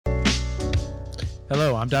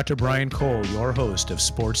Hello, I'm Dr. Brian Cole, your host of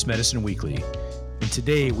Sports Medicine Weekly. And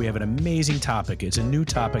today we have an amazing topic. It's a new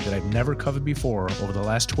topic that I've never covered before over the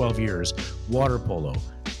last 12 years, water polo.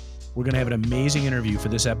 We're going to have an amazing interview for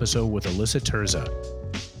this episode with Alyssa Terza.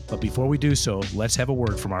 But before we do so, let's have a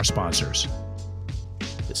word from our sponsors.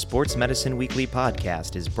 The Sports Medicine Weekly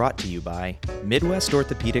podcast is brought to you by Midwest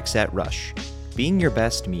Orthopedics at Rush. Being your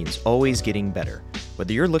best means always getting better.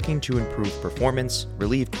 Whether you're looking to improve performance,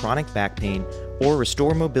 relieve chronic back pain, or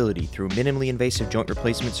restore mobility through minimally invasive joint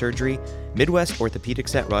replacement surgery, Midwest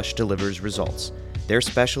Orthopedics at Rush delivers results. Their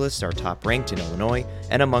specialists are top-ranked in Illinois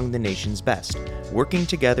and among the nation's best, working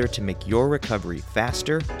together to make your recovery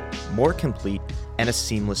faster, more complete, and a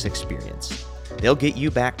seamless experience. They'll get you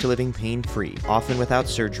back to living pain-free, often without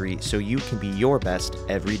surgery, so you can be your best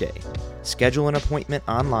every day. Schedule an appointment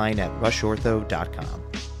online at rushortho.com.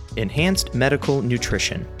 Enhanced Medical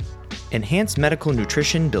Nutrition. Enhanced Medical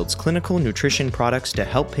Nutrition builds clinical nutrition products to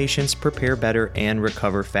help patients prepare better and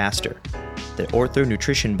recover faster. The Ortho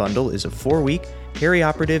Nutrition Bundle is a 4-week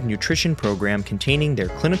perioperative nutrition program containing their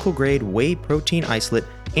clinical-grade whey protein isolate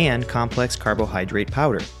and complex carbohydrate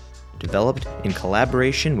powder. Developed in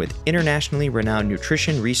collaboration with internationally renowned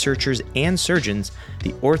nutrition researchers and surgeons,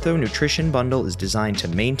 the Ortho Nutrition Bundle is designed to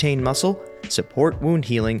maintain muscle, support wound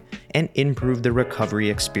healing, and improve the recovery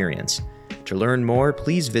experience. To learn more,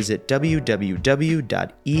 please visit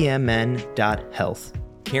www.emn.health.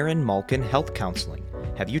 Karen Malkin Health Counseling.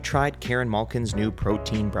 Have you tried Karen Malkin's new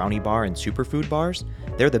protein brownie bar and superfood bars?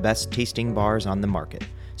 They're the best tasting bars on the market.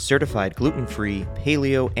 Certified gluten-free,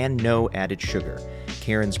 paleo, and no added sugar.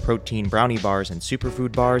 Karen's protein brownie bars and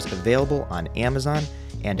superfood bars available on Amazon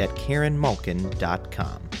and at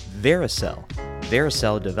KarenMalkin.com. Vericel.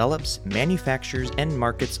 Vericel develops, manufactures, and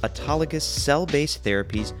markets autologous cell-based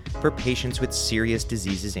therapies for patients with serious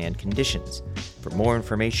diseases and conditions. For more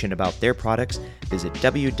information about their products, visit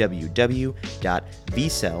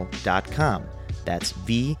www.vcell.com. That's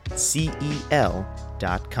VCEL.com.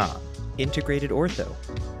 Integrated Ortho.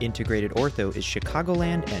 Integrated Ortho is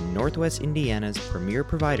Chicagoland and Northwest Indiana's premier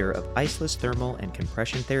provider of iceless thermal and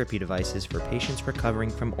compression therapy devices for patients recovering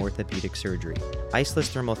from orthopedic surgery. Iceless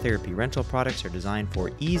thermal therapy rental products are designed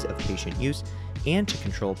for ease of patient use and to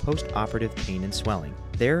control post-operative pain and swelling.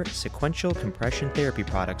 Their sequential compression therapy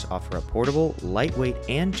products offer a portable, lightweight,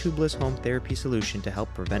 and tubeless home therapy solution to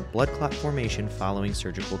help prevent blood clot formation following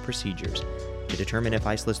surgical procedures. To determine if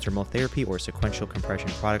iceless thermal therapy or sequential compression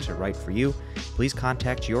products are right for you, please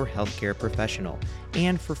contact your healthcare professional.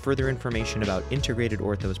 And for further information about Integrated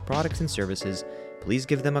Ortho's products and services, please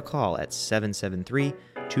give them a call at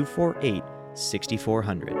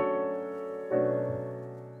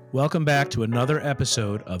 773-248-6400. Welcome back to another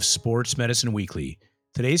episode of Sports Medicine Weekly.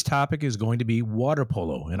 Today's topic is going to be water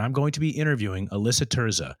polo, and I'm going to be interviewing Alyssa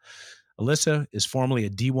Terza. Alyssa is formerly a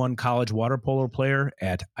D1 college water polo player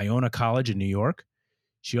at Iona College in New York.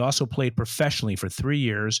 She also played professionally for 3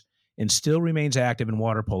 years and still remains active in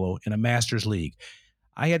water polo in a Masters League.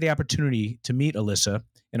 I had the opportunity to meet Alyssa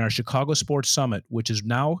in our Chicago Sports Summit, which is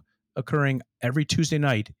now occurring every Tuesday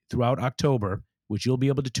night throughout October, which you'll be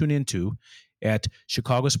able to tune into at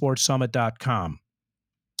chicagosportssummit.com.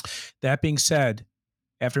 That being said,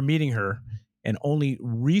 after meeting her, and only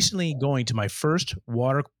recently going to my first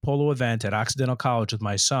water polo event at Occidental College with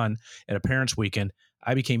my son at a parents' weekend,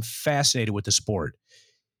 I became fascinated with the sport.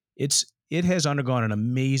 It has undergone an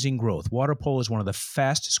amazing growth. Water polo is one of the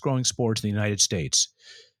fastest growing sports in the United States.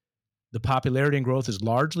 The popularity and growth is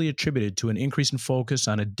largely attributed to an increase in focus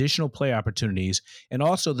on additional play opportunities and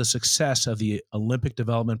also the success of the Olympic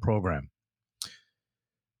Development Program.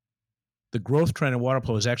 The growth trend in water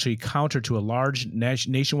polo is actually counter to a large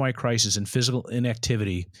nationwide crisis in physical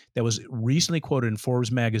inactivity that was recently quoted in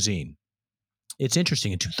Forbes magazine. It's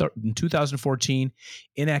interesting. In 2014,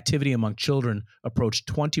 inactivity among children approached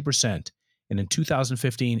 20%, and in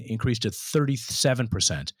 2015 increased to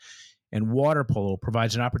 37%. And water polo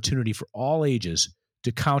provides an opportunity for all ages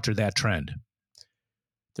to counter that trend.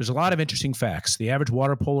 There's a lot of interesting facts. The average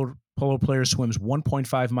water polo player swims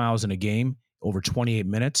 1.5 miles in a game over 28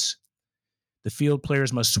 minutes. The field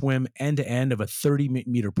players must swim end-to-end of a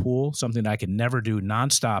 30-meter pool, something that I could never do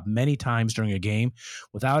nonstop many times during a game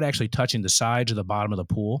without actually touching the sides or the bottom of the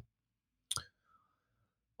pool.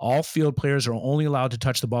 All field players are only allowed to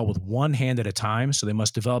touch the ball with one hand at a time, so they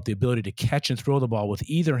must develop the ability to catch and throw the ball with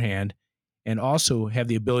either hand and also have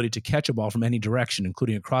the ability to catch a ball from any direction,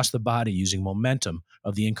 including across the body using momentum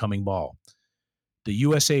of the incoming ball. The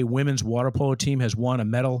USA women's water polo team has won a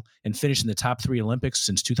medal and finished in the top 3 Olympics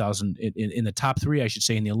since 2000, in the top 3, I should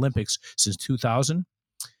say, in the Olympics since 2000.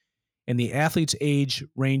 And the athletes' age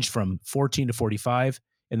ranged from 14 to 45,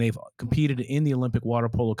 and they've competed in the Olympic water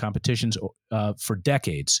polo competitions for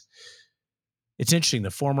decades. It's interesting. The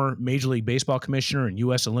former Major League Baseball commissioner and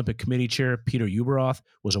U.S. Olympic Committee chair, Peter Ueberroth,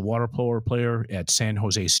 was a water polo player at San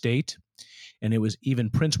Jose State. And it was even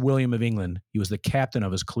Prince William of England. He was the captain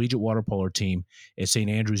of his collegiate water polo team at St.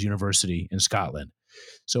 Andrews University in Scotland.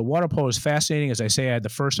 So water polo is fascinating. As I say, I had the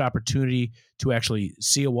first opportunity to actually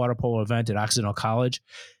see a water polo event at Occidental College.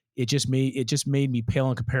 It just made me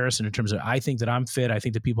pale in comparison in terms of, I think that I'm fit. I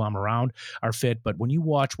think the people I'm around are fit. But when you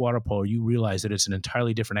watch water polo, you realize that it's an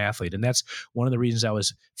entirely different athlete. And that's one of the reasons I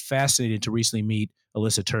was fascinated to recently meet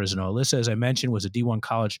Alyssa Turzano. Alyssa, as I mentioned, was a D1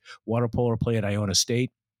 college water polo player at Iona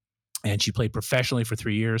State. And she played professionally for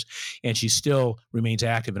 3 years, and she still remains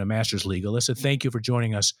active in a master's league. Alyssa, thank you for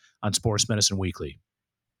joining us on Sports Medicine Weekly.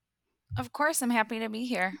 Of course, I'm happy to be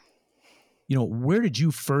here. Where did you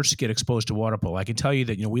first get exposed to water polo? I can tell you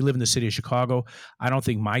that, we live in the city of Chicago. I don't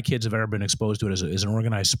think my kids have ever been exposed to it as an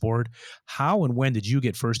organized sport. How and when did you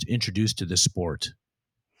get first introduced to this sport?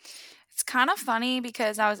 It's kind of funny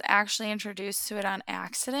because I was actually introduced to it on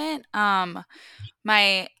accident. I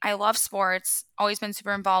love sports, always been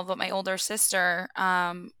super involved, but my older sister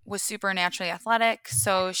was super naturally athletic.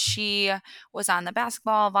 So she was on the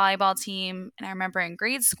basketball, volleyball team. And I remember in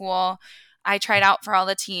grade school, I tried out for all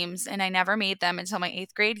the teams and I never made them until my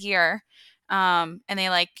 8th grade year. And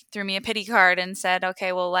they threw me a pity card and said,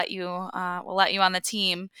 okay, we'll let you on the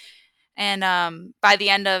team. And by the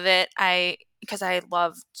end of it, because I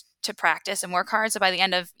loved to practice and work hard. So by the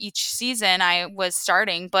end of each season, I was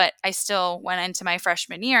starting, but I still went into my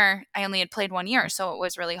freshman year. I only had played 1 year, so it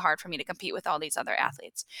was really hard for me to compete with all these other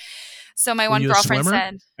athletes. So my one girlfriend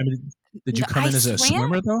said, did you come in as a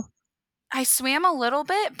swimmer though? I swam a little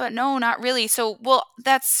bit, but no, not really. So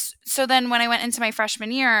then when I went into my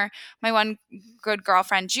freshman year, my one good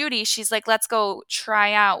girlfriend, Judy, she's like, let's go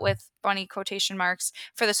try out with bunny quotation marks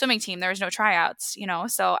for the swimming team. There was no tryouts,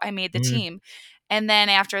 so I made the team. And then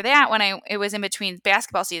after that, it was in between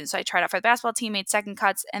basketball season, so I tried out for the basketball team, made second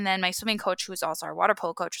cuts, and then my swimming coach, who was also our water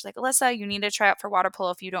polo coach, was like, Alyssa, you need to try out for water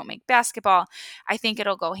polo if you don't make basketball. I think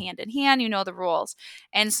it'll go hand in hand. You know the rules.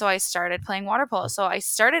 And so I started playing water polo. So I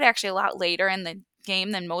started actually a lot later in the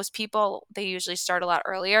game than most people. They usually start a lot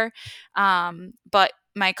earlier. But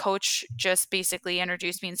my coach just basically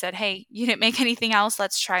introduced me and said, hey, you didn't make anything else.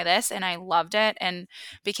 Let's try this. And I loved it and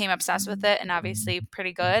became obsessed with it and obviously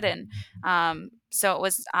pretty good. And so it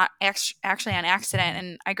was actually on accident.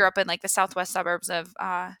 And I grew up in the southwest suburbs of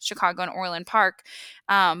Chicago and Orland Park.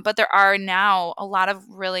 But there are now a lot of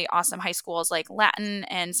really awesome high schools like Latin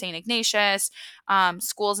and St. Ignatius,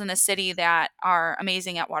 schools in the city that are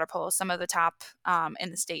amazing at water polo, some of the top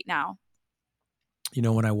in the state now.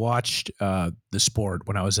 When I watched the sport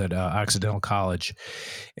when I was at Occidental College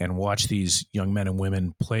and watched these young men and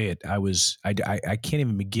women play it, I can't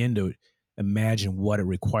even begin to imagine what it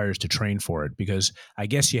requires to train for it, because I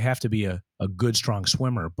guess you have to be a good, strong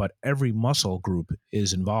swimmer, but every muscle group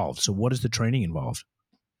is involved. So what is the training involved?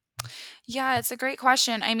 Yeah, it's a great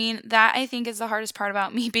question. I mean, that I think is the hardest part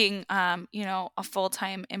about me being, a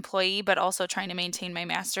full-time employee, but also trying to maintain my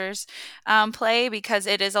master's play, because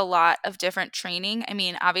it is a lot of different training. I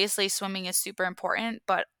mean, obviously swimming is super important,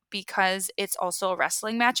 but because it's also a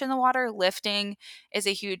wrestling match in the water, lifting is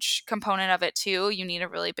a huge component of it too. You need a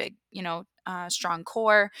really big, strong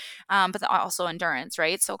core, but also endurance,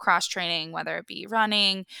 right? So cross training, whether it be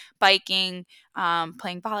running, biking,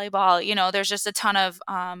 playing volleyball, there's just a ton of,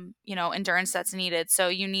 endurance that's needed. So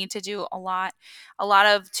you need to do a lot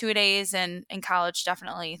of 2 days, and in college,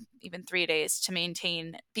 definitely even 3 days to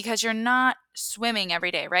maintain, because you're not swimming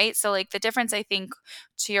every day, right? So the difference, I think,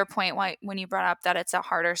 to your point, when you brought up that it's a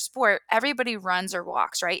harder sport, everybody runs or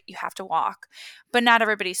walks, right? You have to walk, but not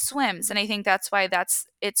everybody swims. And I think that's why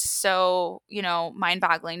it's so,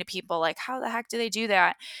 mind-boggling to people, like, how the heck do they do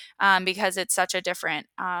that? Because it's such a different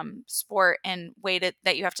sport and way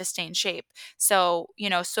that you have to stay in shape. So,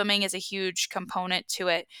 swimming is a huge component to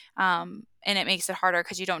it. And it makes it harder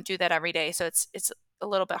because you don't do that every day. So it's a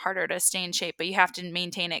little bit harder to stay in shape, but you have to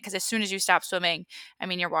maintain it, because as soon as you stop swimming, I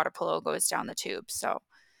mean, your water polo goes down the tube. So.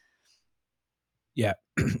 Yeah,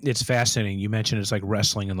 it's fascinating. You mentioned it's like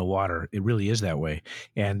wrestling in the water. It really is that way.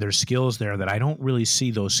 And there's skills there that I don't really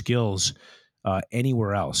see those skills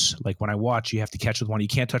anywhere else. Like when I watch, you have to catch with one. You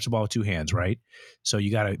can't touch the ball with two hands, right? So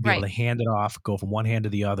you got to be able to hand it off, go from one hand to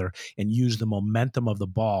the other, and use the momentum of the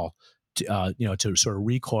ball to sort of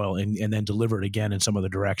recoil and then deliver it again in some other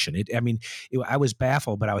direction. I was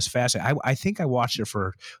baffled, but I was fascinated. I think I watched it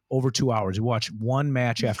for over 2 hours. We watched one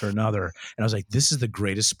match after another, and I was like, this is the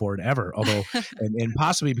greatest sport ever. Although, and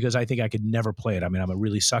possibly because I think I could never play it. I mean, I'm a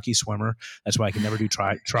really sucky swimmer. That's why I can never do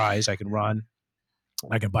tries. I can run.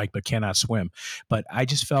 I can bike but cannot swim. But I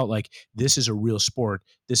just felt like this is a real sport.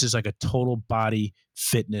 This is like a total body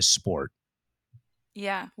fitness sport.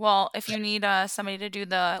 Yeah. Well, if you need somebody to do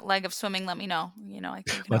the leg of swimming, let me know. You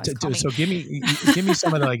can But always call me. so give me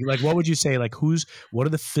some of the like what would you say, like what are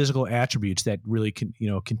the physical attributes that really can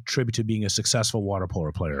contribute to being a successful water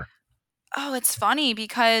polo player? Oh, it's funny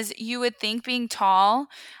because you would think being tall,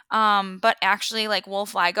 but actually, like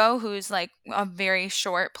Wolf Ligo, who's like a very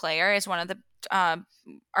short player, is one of the uh,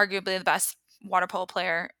 arguably the best water polo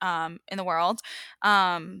player in the world.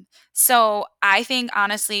 So I think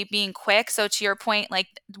honestly, being quick. So to your point, like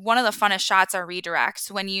one of the funnest shots are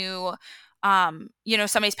redirects when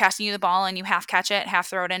somebody's passing you the ball and you half catch it, half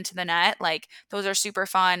throw it into the net. Like those are super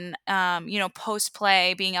fun. Post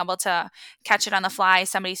play, being able to catch it on the fly,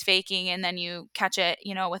 somebody's faking, and then you catch it,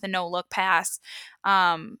 with a no look pass,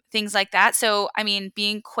 things like that. So, I mean,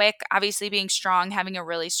 being quick, obviously being strong, having a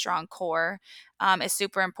really strong core is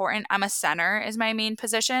super important. I'm a center is my main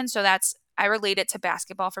position. So I relate it to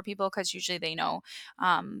basketball for people because usually they know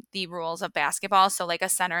the rules of basketball. So, like a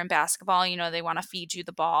center in basketball, they want to feed you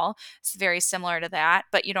the ball. It's very similar to that,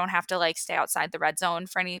 but you don't have to like stay outside the red zone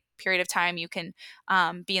for any period of time. You can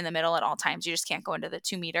be in the middle at all times. You just can't go into the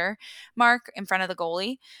 2 meter mark in front of the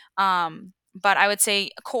goalie. But I would say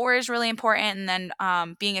core is really important, and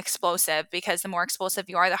then being explosive, because the more explosive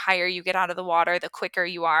you are, the higher you get out of the water, the quicker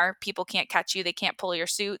you are. People can't catch you, they can't pull your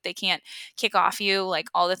suit, they can't kick off you, like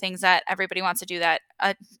all the things that everybody wants to do that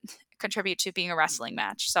contribute to being a wrestling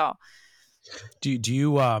match. So Do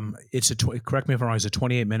you correct me if I'm wrong, is it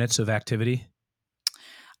 28 minutes of activity?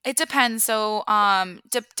 it depends. So,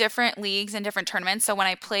 different leagues and different tournaments. So when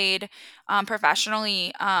I played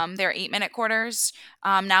professionally, they're 8-minute quarters.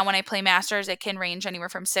 Now, when I play masters, it can range anywhere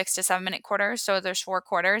from 6 to 7-minute quarters. So there's 4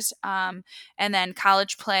 quarters. And then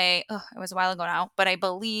college play, it was a while ago now, but I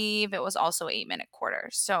believe it was also 8-minute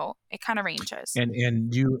quarters. So it kind of ranges.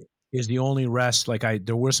 And you is the only rest, like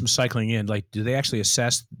there were some cycling in, like do they actually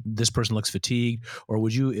assess this person looks fatigued, or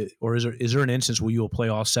is there an instance where you will play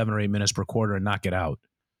all 7 or 8 minutes per quarter and not get out?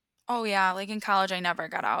 Oh yeah, like in college I never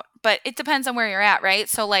got out. But it depends on where you're at, right?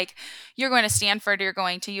 So like you're going to Stanford, you're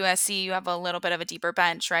going to USC, you have a little bit of a deeper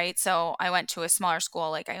bench, right? So I went to a smaller school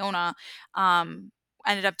like Iona. Um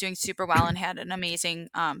Ended up doing super well and had an amazing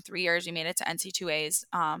 3 years. We made it to NC2As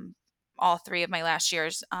all 3 of my last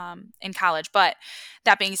years in college. But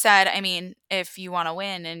that being said, I mean, if you want to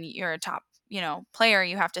win and you're a top, player,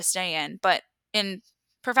 you have to stay in. But in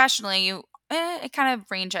professionally, it kind of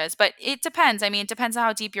ranges, but it depends. I mean, it depends on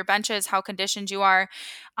how deep your bench is, how conditioned you are.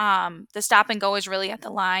 The stop and go is really at the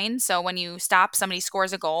line. So when you stop, somebody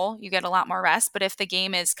scores a goal, you get a lot more rest. But if the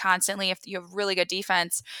game is constantly, if you have really good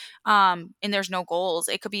defense, and there's no goals,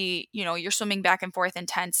 it could be, you're swimming back and forth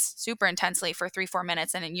super intensely for 3, 4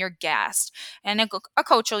 minutes, and then you're gassed. And a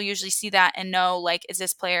coach will usually see that and know, like, is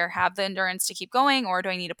this player have the endurance to keep going, or do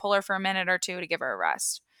I need to pull her for a minute or two to give her a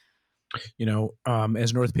rest?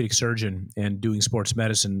 As an orthopedic surgeon and doing sports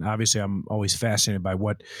medicine, obviously I'm always fascinated by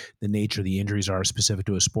what the nature of the injuries are specific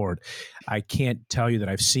to a sport. I can't tell you that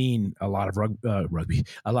I've seen a lot of rugby,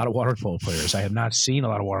 a lot of water polo players. I have not seen a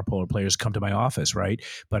lot of water polo players come to my office, right?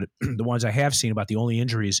 But the ones I have seen, about the only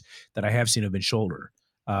injuries that I have seen have been shoulder.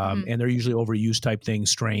 Mhm. And they're usually overuse type things,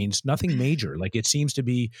 strains, nothing major. Like it seems to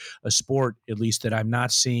be a sport, at least, that I'm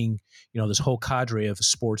not seeing, this whole cadre of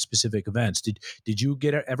sports specific events. Did you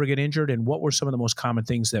ever get injured, and what were some of the most common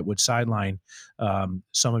things that would sideline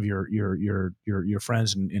some of your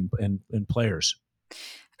friends and players?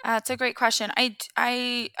 It's a great question.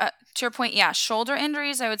 To your point, yeah, shoulder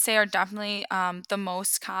injuries I would say are definitely the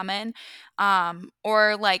most common,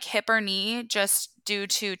 or like hip or knee, just due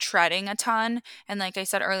to treading a ton, and like I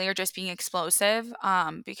said earlier, just being explosive,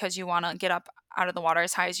 because you want to get up out of the water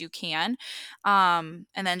as high as you can, and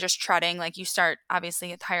then just treading. Like you start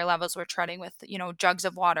obviously at higher levels, we're treading with jugs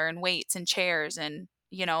of water and weights and chairs, and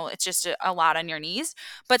it's just a lot on your knees,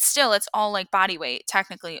 but still it's all like body weight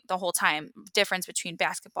technically the whole time. Difference between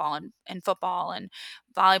basketball and football and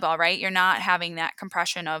volleyball, right? You're not having that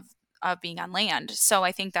compression of being on land. So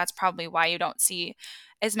I think that's probably why you don't see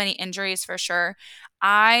as many injuries for sure.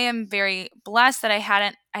 I am very blessed that I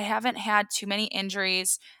haven't had too many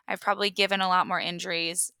injuries. I've probably given a lot more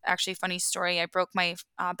injuries. Actually, funny story, I broke my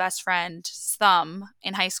best friend's thumb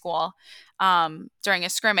in high school during a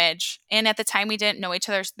scrimmage. And at the time, we didn't know each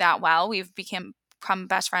other that well. We've become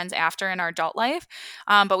best friends after in our adult life.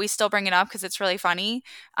 But we still bring it up because it's really funny.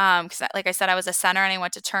 Because, like I said, I was a center and I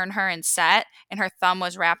went to turn her and set, and her thumb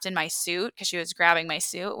was wrapped in my suit because she was grabbing my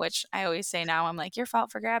suit, which I always say now, I'm like, your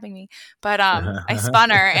fault for grabbing me. But I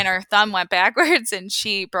spun her and her thumb went backwards and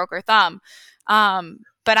she broke her thumb.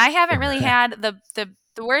 But I haven't really had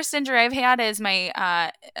the worst injury I've had is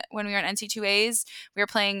my when we were in NC2As, we were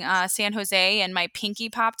playing San Jose, and my pinky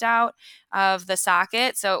popped out of the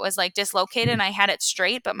socket, so it was like dislocated, and I had it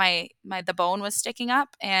straight, but my the bone was sticking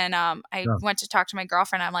up, and I Yeah. went to talk to my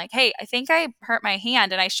girlfriend. I'm like, hey, I think I hurt my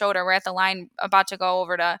hand, and I showed her. We're at the line about to go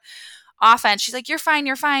over to offense. She's like, you're fine,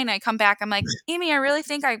 you're fine. I come back. I'm like, Amy, I really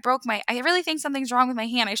think something's wrong with my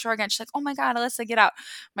hand. I show her again. She's like, oh my God, Alyssa, get out.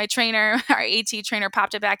 My trainer, our AT trainer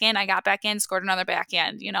popped it back in. I got back in, scored another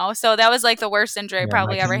backhand, you know? So that was like the worst injury I Yeah,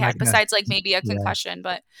 probably ever my had, kind of, besides like maybe a yeah. concussion,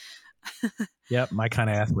 but Yep, my kind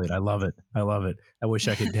of athlete. I love it. I love it. I wish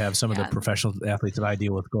I could have some of the yeah. professional athletes that I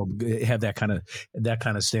deal with go have that kind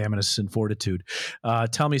of stamina and fortitude.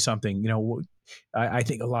 Tell me something. I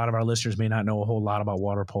think a lot of our listeners may not know a whole lot about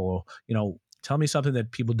water polo. Tell me something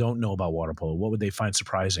that people don't know about water polo. What would they find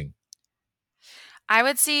surprising? I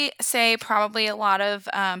would say probably a lot of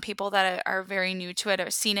people that are very new to it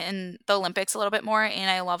have seen it in the Olympics a little bit more, and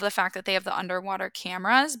I love the fact that they have the underwater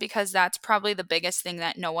cameras because that's probably the biggest thing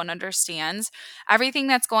that no one understands. Everything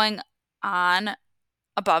that's going on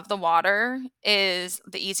above the water is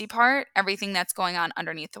the easy part. Everything that's going on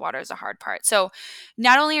underneath the water is the hard part. So,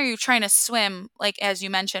 not only are you trying to swim, like as you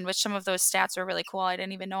mentioned, which some of those stats are really cool. I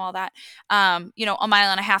didn't even know all that. A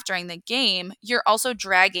mile and a half during the game, you're also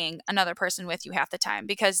dragging another person with you half the time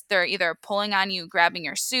because they're either pulling on you, grabbing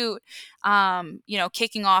your suit,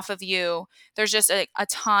 kicking off of you. There's just a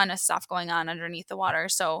ton of stuff going on underneath the water.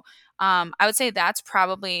 So, I would say that's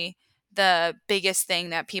probably the biggest thing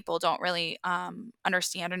that people don't really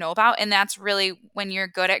understand or know about. And that's really when you're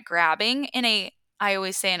good at grabbing I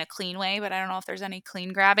always say in a clean way, but I don't know if there's any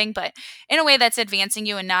clean grabbing, but in a way that's advancing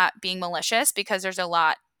you and not being malicious, because there's a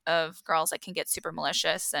lot of girls that can get super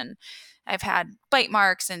malicious. And I've had bite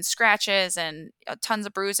marks and scratches and tons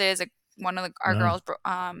of bruises. One of our Uh, girls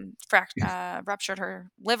ruptured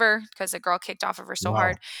her liver because the girl kicked off of her so wow,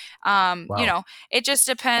 hard. Um, you wow. know, it just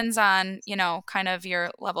depends on, kind of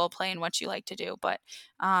your level of play and what you like to do. But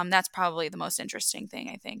that's probably the most interesting thing,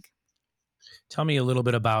 I think. Tell me a little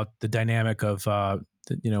bit about the dynamic of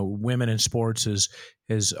women in sports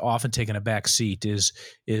is often taken a back seat. Is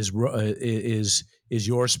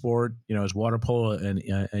your sport, is water polo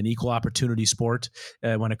an equal opportunity sport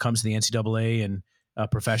when it comes to the NCAA and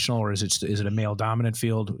professional, or is it a male dominant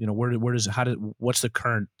field? What's the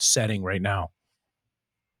current setting right now?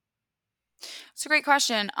 It's a great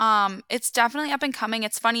question. It's definitely up and coming.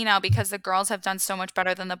 It's funny now because the girls have done so much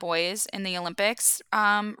better than the boys in the Olympics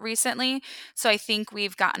recently. So I think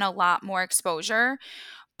we've gotten a lot more exposure.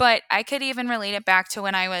 But I could even relate it back to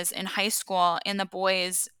when I was in high school and the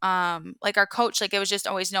boys, like our coach, like it was just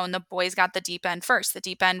always known the boys got the deep end first. The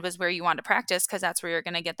deep end was where you want to practice because that's where you're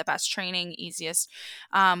going to get the best training, easiest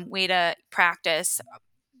way to practice,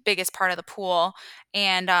 biggest part of the pool.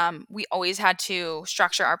 And we always had to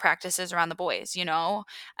structure our practices around the boys,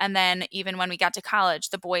 And then even when we got to college,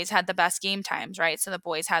 the boys had the best game times, right? So the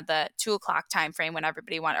boys had the 2 o'clock time frame when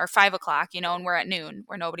everybody wanted, or 5 o'clock, and we're at noon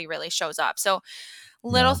where nobody really shows up. So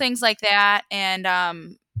little Yeah. things like that. And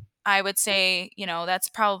I would say, that's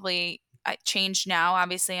probably changed now.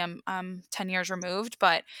 Obviously, I'm 10 years removed,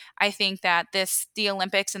 but I think that the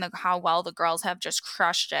Olympics and how well the girls have just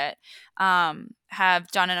crushed it, have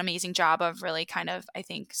done an amazing job of really kind of, I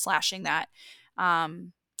think, slashing that,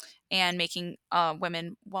 um, and making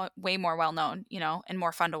women way more well known, and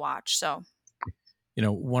more fun to watch. So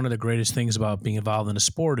One of the greatest things about being involved in a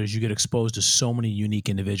sport is you get exposed to so many unique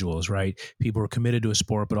individuals, right? People are committed to a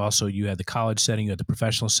sport, but also you had the college setting, you had the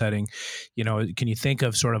professional setting. Can you think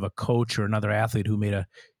of sort of a coach or another athlete who made a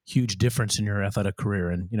huge difference in your athletic career?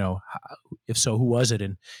 And, if so, who was it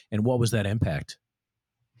and what was that impact?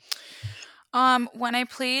 when I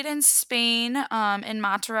played in Spain, in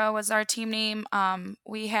Matara was our team name.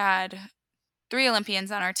 We had three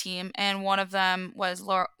Olympians on our team, and one of them was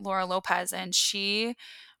Laura Lopez, and she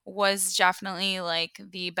was definitely like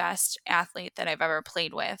the best athlete that I've ever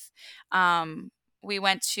played with. Um, we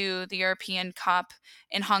went to the European Cup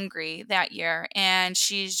in Hungary that year, and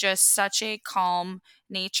she's just such a calm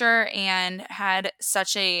nature and had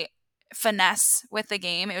such a finesse with the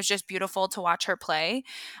game. It was just beautiful to watch her play.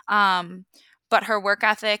 Um, but her work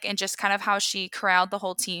ethic and just kind of how she corralled the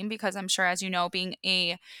whole team, because I'm sure, as you know, being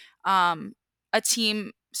um, a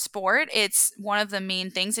team sport, it's one of the main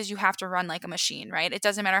things is you have to run like a machine, right? It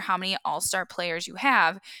doesn't matter how many all-star players you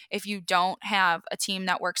have. If you don't have a team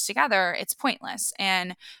that works together, it's pointless.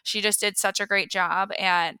 And she just did such a great job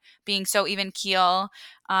at being so even keel.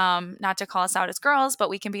 Not to call us out as girls, but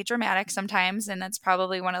we can be dramatic sometimes. And that's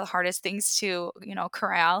probably one of the hardest things to,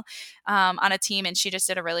 corral on a team. And she just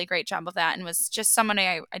did a really great job of that and was just someone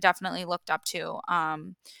I definitely looked up to.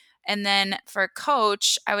 And then for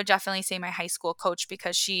coach, I would definitely say my high school coach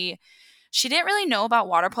because she didn't really know about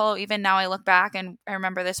water polo. Even now I look back and I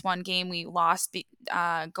remember this one game we lost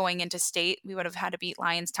going into state. We would have had to beat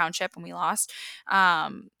Lyons Township and we lost.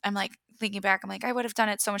 I'm like thinking back, I'm like, I would have done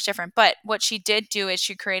it so much different. But what she did do is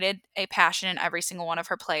she created a passion in every single one of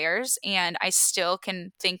her players. And I still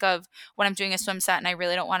can think of when I'm doing a swim set and I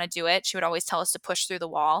really don't want to do it. She would always tell us to push through the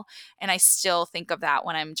wall. And I still think of that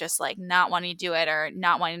when I'm just like not wanting to do it or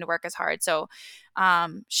not wanting to work as hard. So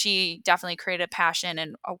she definitely created a passion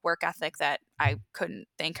and a work ethic that I couldn't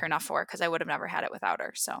thank her enough for because I would have never had it without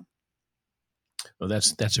her. So. Well,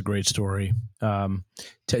 that's a great story.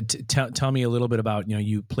 Tell me a little bit about,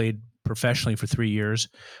 you played professionally for 3 years.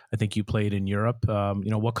 I think you played in Europe.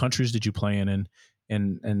 What countries did you play in,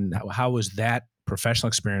 and how was that professional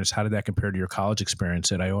experience? How did that compare to your college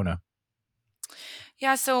experience at Iona?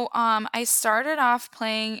 Yeah, so I started off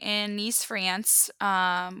playing in Nice, France,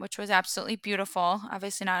 which was absolutely beautiful.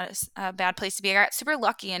 Obviously, not a bad place to be. I got super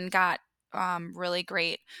lucky and got really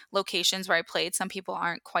great locations where I played. Some people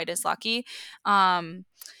aren't quite as lucky. Um,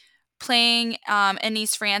 Playing in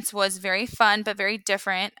Nice, France was very fun, but very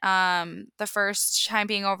different. The first time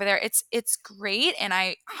being over there, it's great, and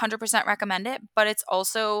I 100% recommend it. But it's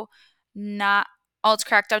also not all it's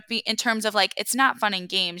cracked up to be in terms of like it's not fun in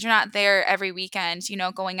games. You're not there every weekend,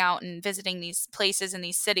 going out and visiting these places in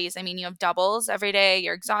these cities. I mean, you have doubles every day.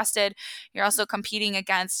 You're exhausted. You're also competing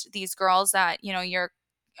against these girls that you're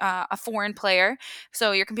a foreign player.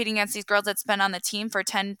 So you're competing against these girls that's been on the team for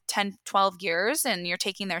 12 years and you're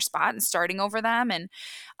taking their spot and starting over them. And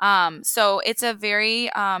so it's a very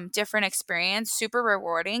different experience, super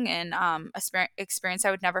rewarding and experience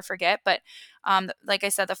I would never forget. But like I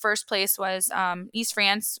said, the first place was East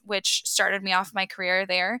France, which started me off my career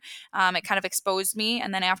there. It kind of exposed me.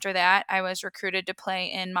 And then after that, I was recruited to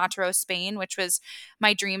play in Montreux, Spain, which was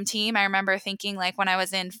my dream team. I remember thinking like when I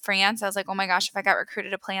was in France, I was like, oh my gosh, if I got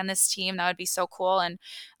recruited to play on this team, that would be so cool. And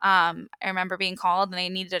I remember being called and they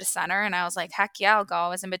needed a center. And I was like, heck yeah, I'll go. I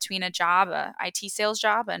was in between a job, a IT sales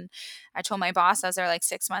job. And I told my boss, I was there like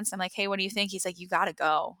 6 months. I'm like, hey, what do you think? He's like, you got to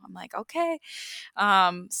go. I'm like, okay.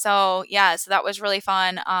 So yeah, so that was really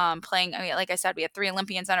fun. Playing, I mean, like I said, we had 3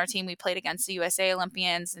 Olympians on our team. We played against the USA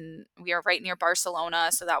Olympians and we are right near Barcelona.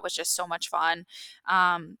 So that was just so much fun.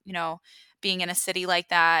 Being in a city like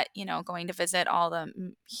that, going to visit all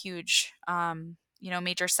the huge,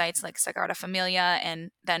 major sites like Sagrada Familia,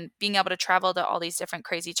 and then being able to travel to all these different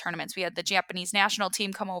crazy tournaments. We had the Japanese national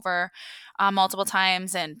team come over multiple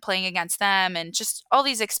times and playing against them, and just all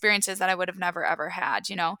these experiences that I would have never ever had.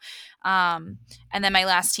 And then my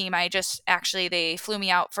last team, they flew me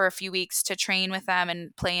out for a few weeks to train with them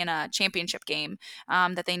and play in a championship game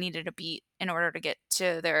that they needed to beat in order to get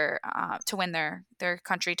to to win their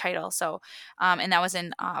country title. So, and that was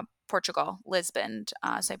in Portugal, Lisbon.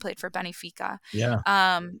 So I played for Benfica. Yeah.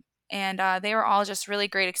 And they were all just really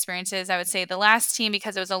great experiences. I would say the last team,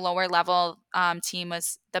 because it was a lower level team,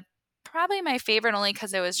 was probably my favorite only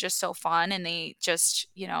because it was just so fun and they just,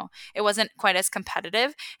 it wasn't quite as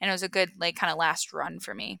competitive and it was a good like kind of last run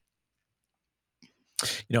for me.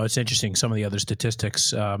 It's interesting. Some of the other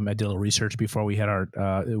statistics. I did a little research before we had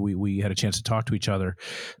we had a chance to talk to each other.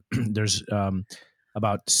 There's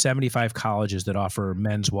about 75 colleges that offer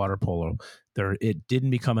men's water polo. It didn't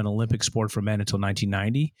become an Olympic sport for men until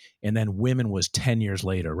 1990, and then women was 10 years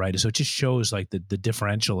later, right? So it just shows like the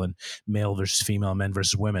differential in male versus female, men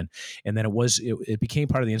versus women. And then it became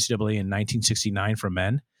part of the NCAA in 1969 for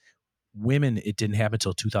men. Women, it didn't happen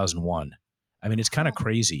until 2001. I mean, it's kind of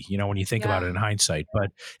crazy, when you think about it in hindsight.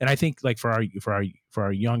 And I think like for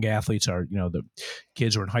our young athletes, the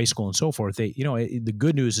kids who are in high school and so forth, the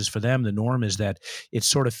good news is for them, the norm is that it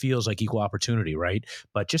sort of feels like equal opportunity, right?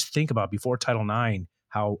 But just think about before Title IX,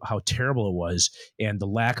 how terrible it was and the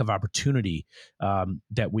lack of opportunity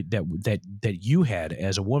that you had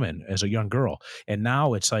as a woman, as a young girl. And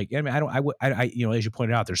now it's like, I mean, as you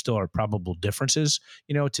pointed out, there still are probable differences,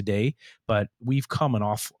 today, but we've come an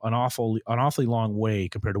awfully long way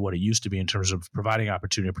compared to what it used to be in terms of providing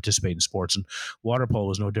opportunity to participate in sports. And water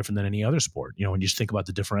polo is no different than any other sport, when you just think about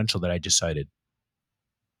the differential that I just cited.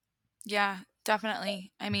 Yeah,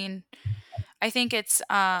 definitely. I mean, I think it's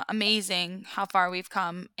amazing how far we've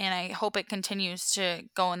come, and I hope it continues to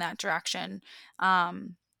go in that direction.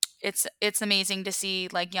 Um, it's amazing to see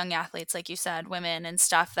like young athletes, like you said, women and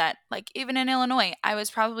stuff that like even in Illinois, I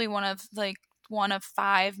was probably one of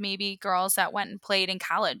five maybe girls that went and played in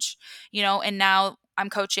college, and now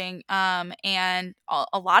I'm coaching and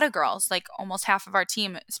a lot of girls, like almost half of our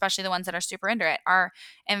team, especially the ones that are super into it, are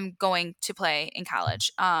and going to play in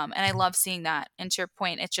college. And I love seeing that. And to your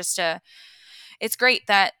point, it's great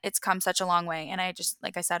that it's come such a long way. And I just,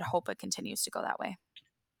 like I said, hope it continues to go that way.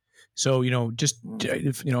 So,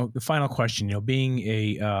 the final question, being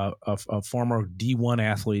a former D1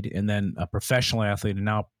 athlete and then a professional athlete and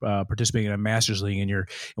now participating in a master's league, and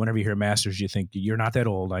whenever you hear masters, you think you're not that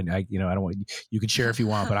old. I don't want, you can share if you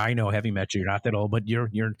want, but I know, having met you're not that old, but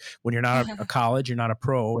when you're not a college, you're not a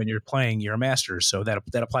pro and you're playing, you're a master's. So that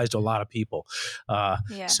applies to a lot of people.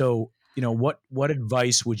 Yeah. So, what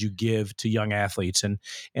advice would you give to young athletes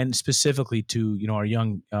and specifically to, our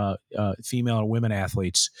young female or women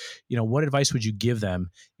athletes? What advice would you give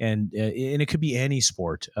them? And it could be any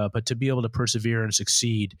sport, but to be able to persevere and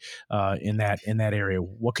succeed in that area,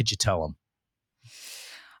 what could you tell them?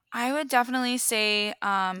 I would definitely say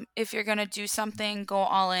if you're going to do something, go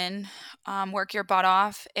all in, work your butt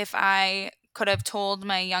off. If I could have told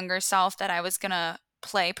my younger self that I was going to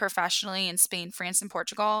play professionally in Spain, France, and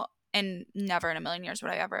Portugal, and never in a million years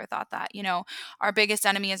would I ever have thought that. Our biggest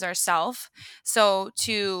enemy is ourself. So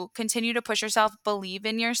to continue to push yourself, believe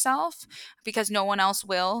in yourself because no one else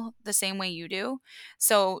will the same way you do.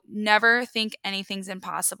 So never think anything's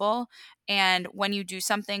impossible. And when you do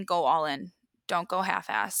something, go all in. Don't go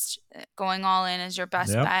half-assed. Going all in is your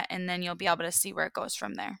best Yep. bet, and then you'll be able to see where it goes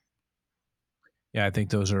from there. Yeah, I think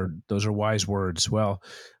those are wise words. Well,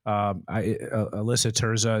 Alyssa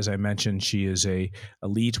Terza, as I mentioned, she is a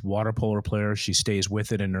elite water polo player. She stays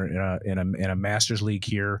with it in a Masters League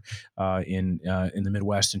here in the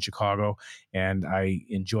Midwest in Chicago, and I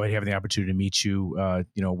enjoyed having the opportunity to meet you.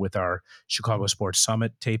 With our Chicago Sports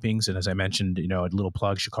Summit tapings, and as I mentioned, a little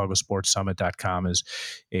plug: ChicagoSportsSummit.com is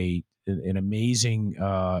an amazing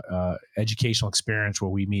educational experience where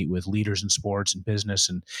we meet with leaders in sports and business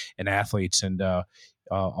and athletes. And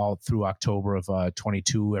all through October of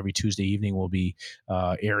 22, every Tuesday evening, we'll be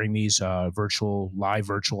airing these live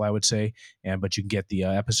virtual, I would say. But you can get the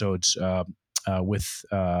episodes with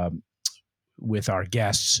our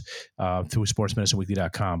guests through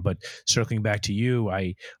sportsmedicineweekly.com. But circling back to you,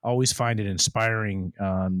 I always find it inspiring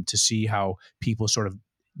to see how people sort of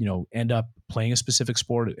end up playing a specific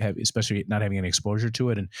sport, especially not having any exposure to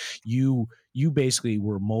it. And you basically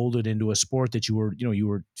were molded into a sport that you were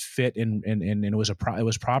fit and it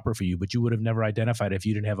was proper for you, but you would have never identified if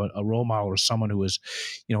you didn't have a role model or someone who was,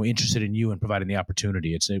 interested in you and providing the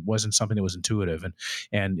opportunity. It wasn't something that was intuitive.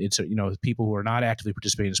 And it's, people who are not actively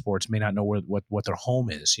participating in sports may not know what their home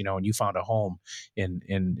is, and you found a home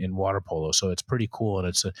in water polo. So it's pretty cool. And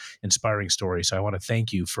it's an inspiring story. So I want to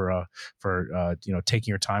thank you for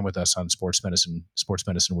taking your time with us on Sports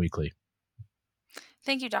Medicine Weekly.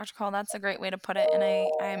 Thank you, Dr. Cole. That's a great way to put it. And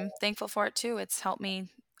I'm thankful for it too. It's helped me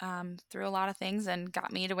through a lot of things and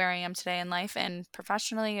got me to where I am today in life and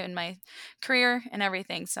professionally in my career and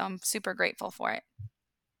everything. So I'm super grateful for it.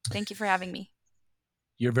 Thank you for having me.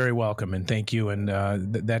 You're very welcome, and thank you. And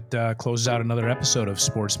that closes out another episode of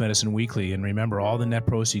Sports Medicine Weekly. And remember, all the net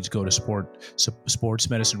proceeds go to sports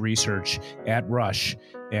medicine research at Rush.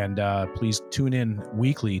 And please tune in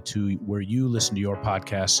weekly to where you listen to your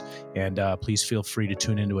podcasts. And please feel free to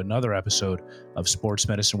tune into another episode of Sports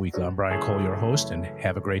Medicine Weekly. I'm Brian Cole, your host, and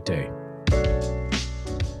have a great day.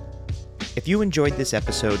 If you enjoyed this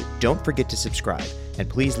episode, don't forget to subscribe, and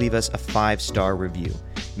please leave us a 5-star review.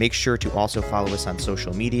 Make sure to also follow us on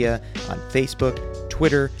social media, on Facebook,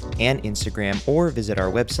 Twitter, and Instagram, or visit our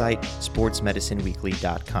website,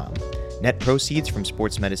 sportsmedicineweekly.com. Net proceeds from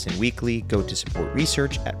Sports Medicine Weekly go to support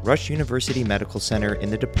research at Rush University Medical Center in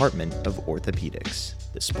the Department of Orthopedics.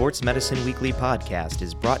 The Sports Medicine Weekly podcast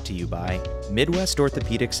is brought to you by Midwest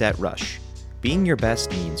Orthopedics at Rush. Being your best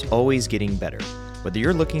means always getting better. Whether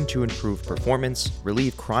you're looking to improve performance,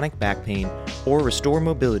 relieve chronic back pain, or restore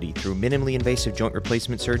mobility through minimally invasive joint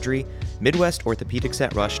replacement surgery, Midwest Orthopedics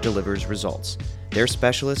at Rush delivers results. Their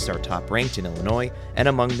specialists are top-ranked in Illinois and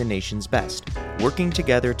among the nation's best, working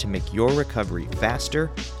together to make your recovery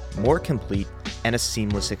faster, more complete, and a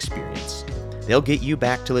seamless experience. They'll get you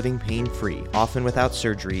back to living pain-free, often without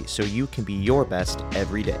surgery, so you can be your best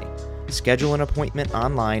every day. Schedule an appointment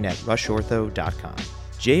online at rushortho.com.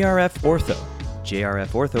 JRF Ortho. JRF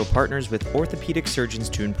Ortho partners with orthopedic surgeons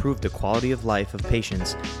to improve the quality of life of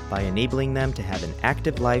patients by enabling them to have an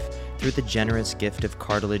active life through the generous gift of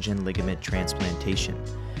cartilage and ligament transplantation.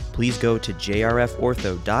 Please go to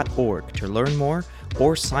jrfortho.org to learn more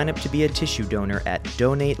or sign up to be a tissue donor at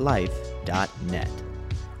donatelife.net.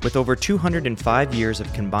 With over 205 years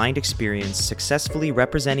of combined experience successfully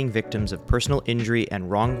representing victims of personal injury and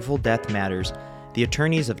wrongful death matters, the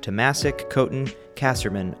attorneys of Tomasic, Coton,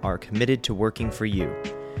 Kasserman are committed to working for you.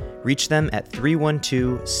 Reach them at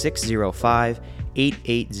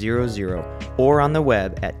 312-605-8800 or on the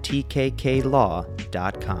web at tkklaw.com.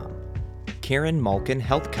 Karen Malkin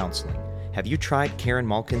Health Counseling. Have you tried Karen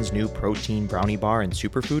Malkin's new protein brownie bar and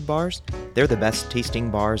superfood bars? They're the best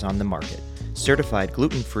tasting bars on the market. Certified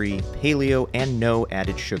gluten-free, paleo, and no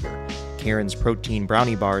added sugar. Karen's protein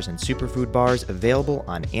brownie bars and superfood bars available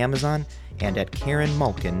on Amazon and at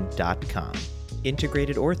KarenMalkin.com.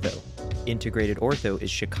 Integrated Ortho. Integrated Ortho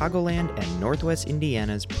is Chicagoland and Northwest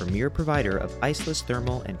Indiana's premier provider of iceless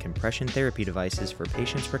thermal and compression therapy devices for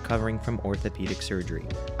patients recovering from orthopedic surgery.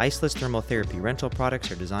 Iceless thermal therapy rental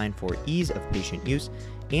products are designed for ease of patient use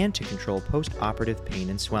and to control post-operative pain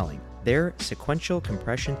and swelling. Their sequential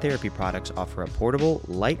compression therapy products offer a portable,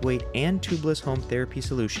 lightweight, and tubeless home therapy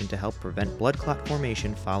solution to help prevent blood clot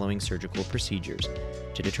formation following surgical procedures.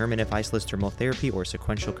 To determine if iceless thermal therapy or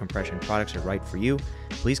sequential compression products are right for you,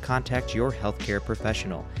 please contact your healthcare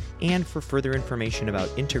professional. And for further information about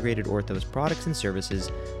Integrated Ortho's products and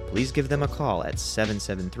services, please give them a call at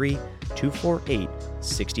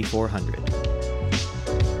 773-248-6400.